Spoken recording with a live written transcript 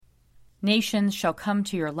Nations shall come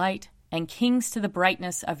to your light, and kings to the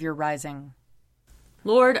brightness of your rising.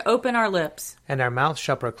 Lord, open our lips, and our mouth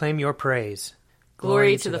shall proclaim your praise.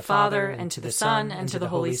 Glory to the Father, and to the Son, and to the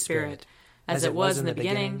Holy Spirit, as it was in the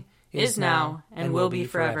beginning, is now, and will be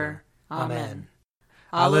forever. Amen.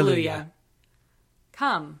 Alleluia.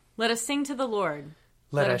 Come, let us sing to the Lord.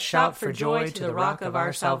 Let us shout for joy to the rock of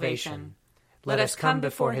our salvation. Let us come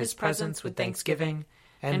before his presence with thanksgiving,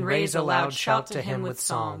 and raise a loud shout to him with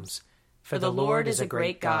psalms. For the Lord is a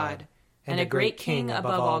great God, and a great King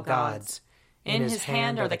above all gods. In his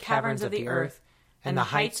hand are the caverns of the earth, and the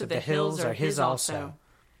heights of the hills are his also.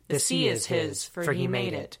 The sea is his, for he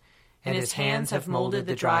made it, and his hands have molded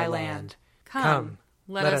the dry land. Come,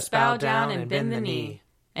 let us bow down and bend the knee,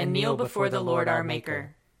 and kneel before the Lord our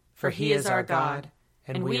Maker. For he is our God,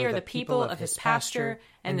 and we are the people of his pasture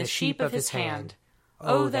and the sheep of his hand.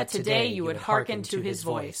 Oh, that today you would hearken to his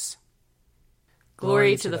voice.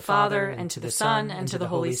 Glory to the Father, and to the Son, and to the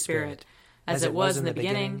Holy Spirit, as it was in the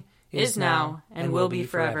beginning, is now, and will be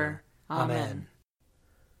forever. Amen.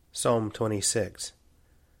 Psalm 26.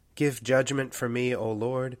 Give judgment for me, O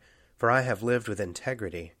Lord, for I have lived with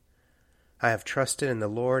integrity. I have trusted in the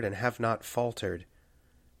Lord and have not faltered.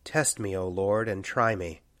 Test me, O Lord, and try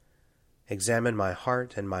me. Examine my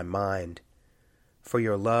heart and my mind. For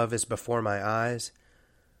your love is before my eyes.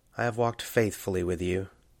 I have walked faithfully with you.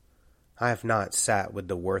 I have not sat with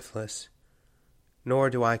the worthless,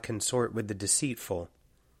 nor do I consort with the deceitful.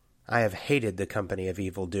 I have hated the company of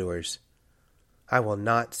evildoers. I will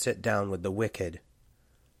not sit down with the wicked.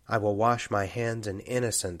 I will wash my hands in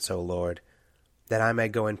innocence, O Lord, that I may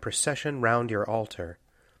go in procession round your altar,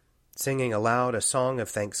 singing aloud a song of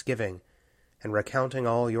thanksgiving, and recounting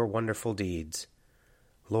all your wonderful deeds.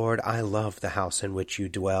 Lord, I love the house in which you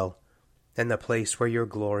dwell, and the place where your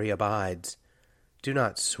glory abides. Do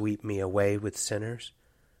not sweep me away with sinners,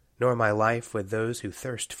 nor my life with those who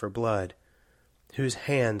thirst for blood, whose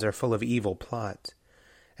hands are full of evil plots,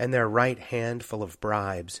 and their right hand full of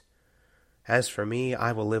bribes. As for me,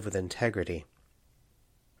 I will live with integrity.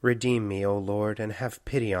 Redeem me, O Lord, and have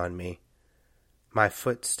pity on me. My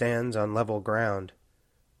foot stands on level ground.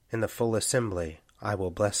 In the full assembly I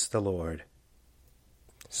will bless the Lord.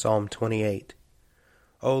 Psalm 28.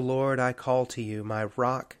 O Lord, I call to you, my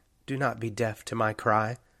rock. Do not be deaf to my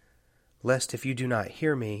cry, lest if you do not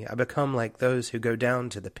hear me, I become like those who go down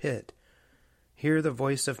to the pit. Hear the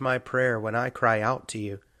voice of my prayer when I cry out to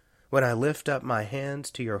you, when I lift up my hands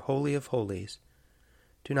to your Holy of Holies.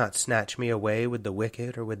 Do not snatch me away with the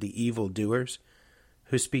wicked or with the evildoers,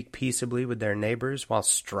 who speak peaceably with their neighbors while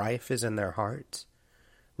strife is in their hearts.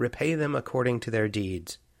 Repay them according to their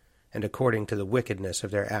deeds, and according to the wickedness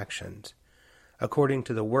of their actions. According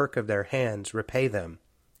to the work of their hands repay them,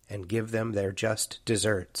 and give them their just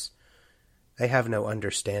deserts. They have no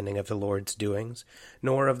understanding of the Lord's doings,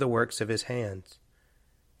 nor of the works of his hands.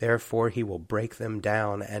 Therefore he will break them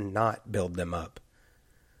down and not build them up.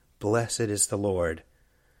 Blessed is the Lord,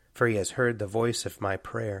 for he has heard the voice of my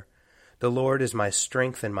prayer. The Lord is my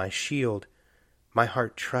strength and my shield. My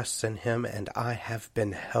heart trusts in him, and I have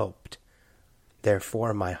been helped.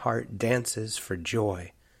 Therefore my heart dances for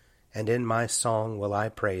joy, and in my song will I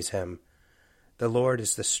praise him. The Lord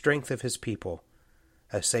is the strength of his people,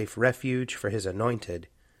 a safe refuge for his anointed.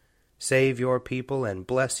 Save your people and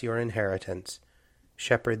bless your inheritance.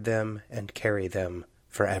 Shepherd them and carry them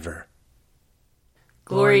forever.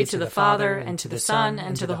 Glory to the Father, and to the Son,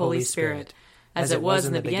 and to the Holy Spirit, as it was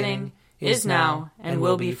in the beginning, is now, and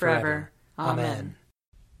will be forever. Amen.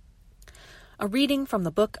 A reading from the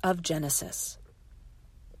book of Genesis.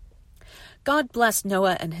 God blessed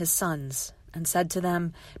Noah and his sons, and said to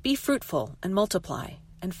them, Be fruitful and multiply,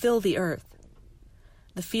 and fill the earth.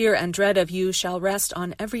 The fear and dread of you shall rest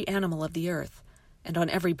on every animal of the earth, and on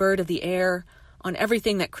every bird of the air, on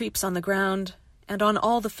everything that creeps on the ground, and on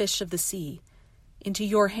all the fish of the sea. Into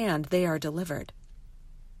your hand they are delivered.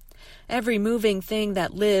 Every moving thing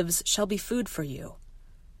that lives shall be food for you.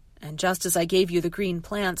 And just as I gave you the green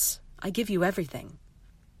plants, I give you everything.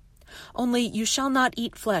 Only you shall not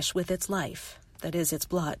eat flesh with its life, that is, its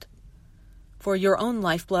blood. For your own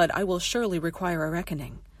lifeblood I will surely require a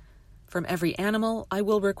reckoning. From every animal I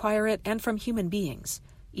will require it, and from human beings,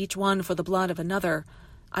 each one for the blood of another,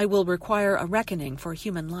 I will require a reckoning for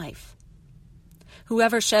human life.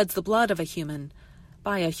 Whoever sheds the blood of a human,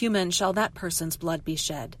 by a human shall that person's blood be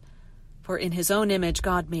shed. For in his own image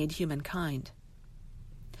God made humankind.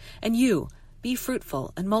 And you, be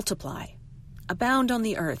fruitful and multiply. Abound on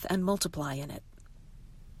the earth and multiply in it.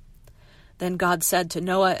 Then God said to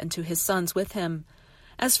Noah and to his sons with him,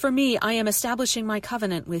 As for me, I am establishing my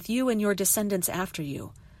covenant with you and your descendants after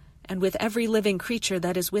you, and with every living creature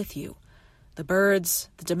that is with you, the birds,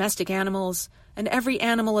 the domestic animals, and every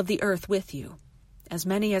animal of the earth with you, as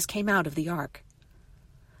many as came out of the ark.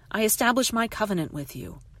 I establish my covenant with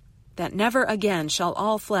you, that never again shall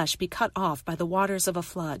all flesh be cut off by the waters of a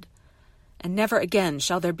flood, and never again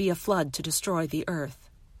shall there be a flood to destroy the earth.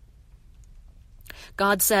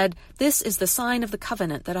 God said, "This is the sign of the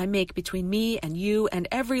covenant that I make between me and you and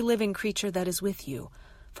every living creature that is with you,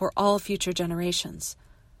 for all future generations.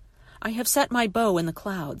 I have set my bow in the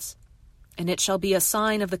clouds, and it shall be a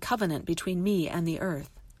sign of the covenant between me and the earth.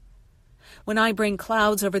 When I bring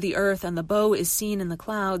clouds over the earth and the bow is seen in the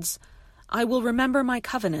clouds, I will remember my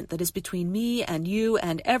covenant that is between me and you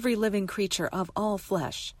and every living creature of all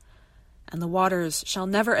flesh, and the waters shall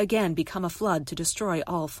never again become a flood to destroy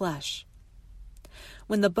all flesh.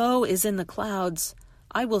 When the bow is in the clouds,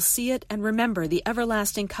 I will see it and remember the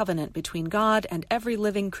everlasting covenant between God and every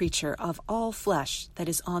living creature of all flesh that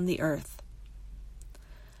is on the earth."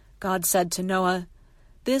 God said to Noah,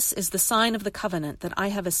 "This is the sign of the covenant that I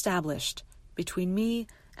have established between me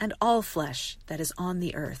and all flesh that is on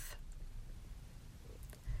the earth."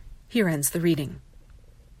 Here ends the reading.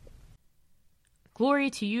 Glory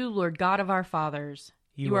to you, Lord God of our fathers.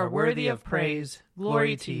 You are worthy of praise.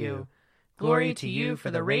 Glory to you. Glory to you for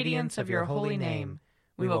the radiance of your holy name.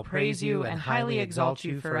 We will praise you and highly exalt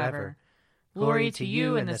you forever. Glory to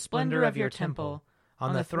you in the splendor of your temple.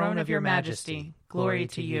 On the throne of your majesty, glory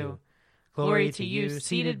to you. Glory to you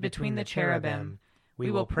seated between the cherubim. We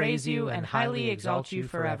will praise you and highly exalt you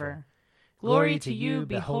forever. Glory to you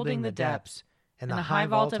beholding the depths. In the high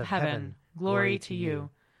vault of heaven, glory to you.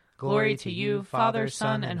 Glory to you, Father,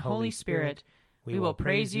 Son, and Holy Spirit. We will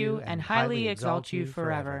praise you and highly exalt you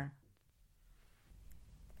forever.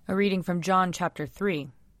 A reading from John chapter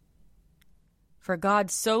 3. For God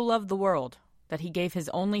so loved the world that he gave his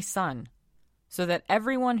only Son, so that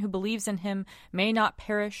everyone who believes in him may not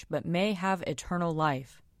perish but may have eternal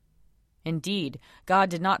life. Indeed, God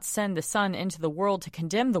did not send the Son into the world to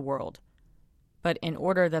condemn the world, but in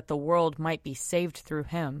order that the world might be saved through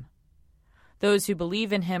him. Those who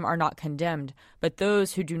believe in him are not condemned, but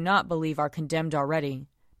those who do not believe are condemned already,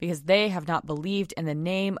 because they have not believed in the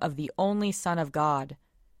name of the only Son of God.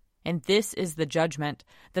 And this is the judgment,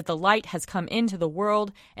 that the light has come into the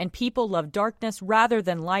world, and people love darkness rather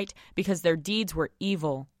than light, because their deeds were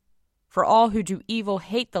evil. For all who do evil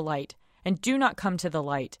hate the light, and do not come to the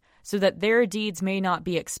light, so that their deeds may not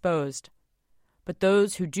be exposed. But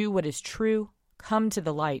those who do what is true come to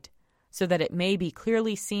the light, so that it may be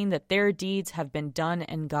clearly seen that their deeds have been done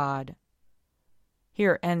in God.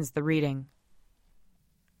 Here ends the reading.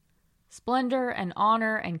 Splendor and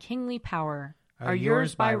honor and kingly power are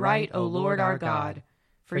yours by right, O Lord our God,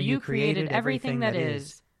 for you created everything that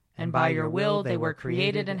is, and by your will they were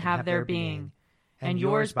created and have their being. And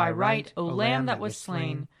yours by right, O Lamb that was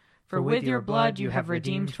slain, for with your blood you have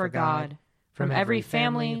redeemed for God, from every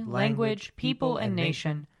family, language, people, and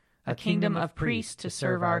nation, a kingdom of priests to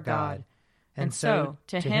serve our God. And so,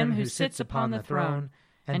 to him who sits upon the throne,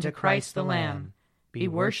 and to Christ the Lamb, be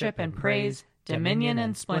worship and praise, dominion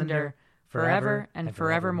and splendor, forever and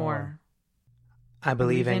forevermore. I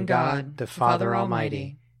believe in God, the Father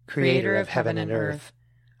Almighty, creator of heaven and earth.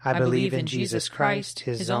 I believe in Jesus Christ,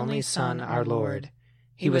 his only Son, our Lord.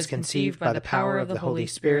 He was conceived by the power of the Holy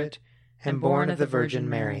Spirit and born of the Virgin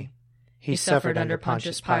Mary. He suffered under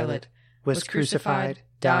Pontius Pilate, was crucified,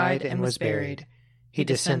 died, and was buried. He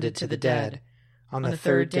descended to the dead. On the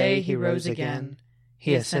third day he rose again.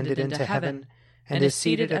 He ascended into heaven and is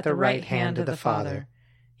seated at the right hand of the Father.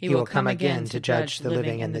 He will come again to judge the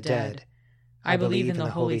living and the dead. I believe in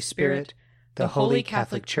the Holy Spirit, the Holy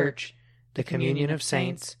Catholic Church, the communion of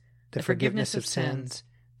saints, the forgiveness of sins,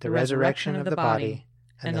 the resurrection of the body,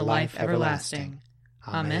 and the life everlasting.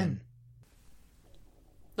 Amen.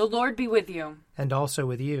 The Lord be with you. And also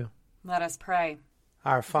with you. Let us pray.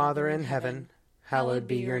 Our Father in heaven, hallowed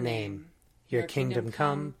be your name. Your kingdom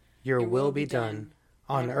come, your will be done,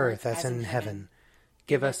 on earth as in heaven.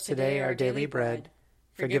 Give us today our daily bread.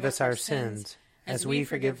 Forgive us our sins, as we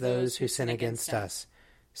forgive those who sin against us.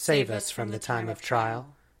 Save us from the time of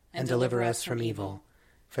trial, and deliver us from evil.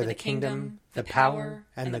 For the kingdom, the power,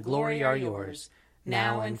 and the glory are yours,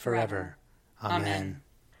 now and forever. Amen.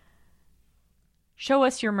 Show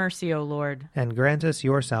us your mercy, O Lord. And grant us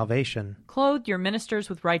your salvation. Clothe your ministers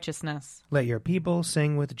with righteousness. Let your people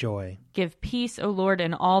sing with joy. Give peace, O Lord,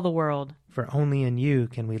 in all the world. For only in you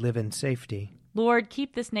can we live in safety. Lord,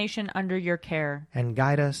 keep this nation under your care. And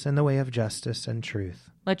guide us in the way of justice and truth.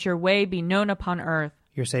 Let your way be known upon earth.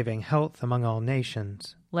 Your saving health among all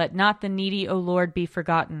nations. Let not the needy, O Lord, be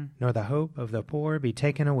forgotten. Nor the hope of the poor be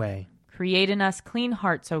taken away. Create in us clean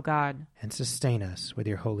hearts, O God. And sustain us with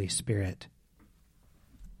your Holy Spirit.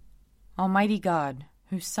 Almighty God,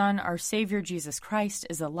 whose Son, our Savior Jesus Christ,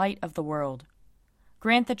 is the light of the world,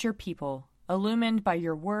 grant that your people, illumined by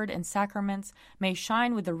your word and sacraments, may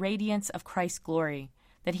shine with the radiance of Christ's glory,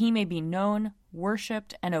 that he may be known,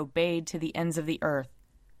 worshipped, and obeyed to the ends of the earth.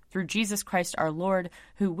 Through Jesus Christ our Lord,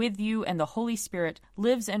 who with you and the Holy Spirit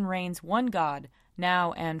lives and reigns one God,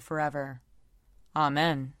 now and forever.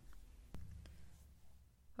 Amen.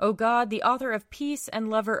 O God, the author of peace and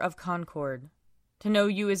lover of concord, to know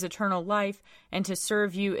you is eternal life, and to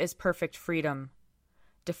serve you is perfect freedom.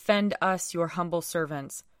 Defend us, your humble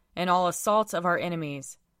servants, in all assaults of our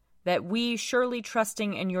enemies, that we, surely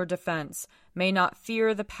trusting in your defense, may not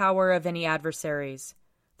fear the power of any adversaries.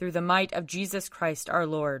 Through the might of Jesus Christ our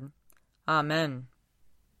Lord. Amen.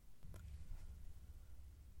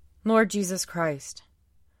 Lord Jesus Christ,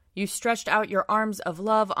 you stretched out your arms of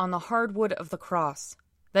love on the hard wood of the cross,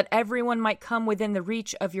 that everyone might come within the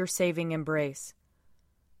reach of your saving embrace.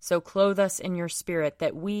 So clothe us in your Spirit,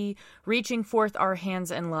 that we, reaching forth our hands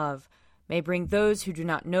in love, may bring those who do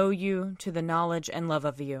not know you to the knowledge and love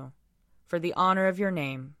of you. For the honor of your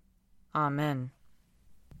name. Amen.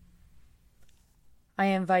 I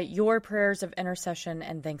invite your prayers of intercession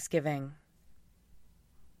and thanksgiving.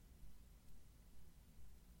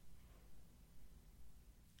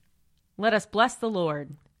 Let us bless the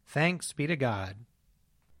Lord. Thanks be to God.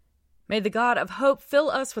 May the God of hope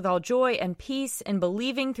fill us with all joy and peace in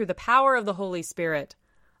believing through the power of the Holy Spirit.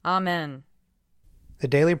 Amen. The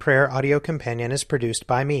Daily Prayer audio companion is produced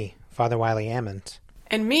by me, Father Wiley Ammons.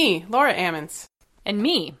 And me, Laura Ammons. And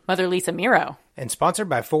me, Mother Lisa Meirow. And sponsored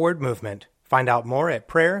by Forward Movement. Find out more at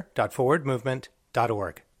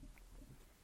prayer.forwardmovement.org.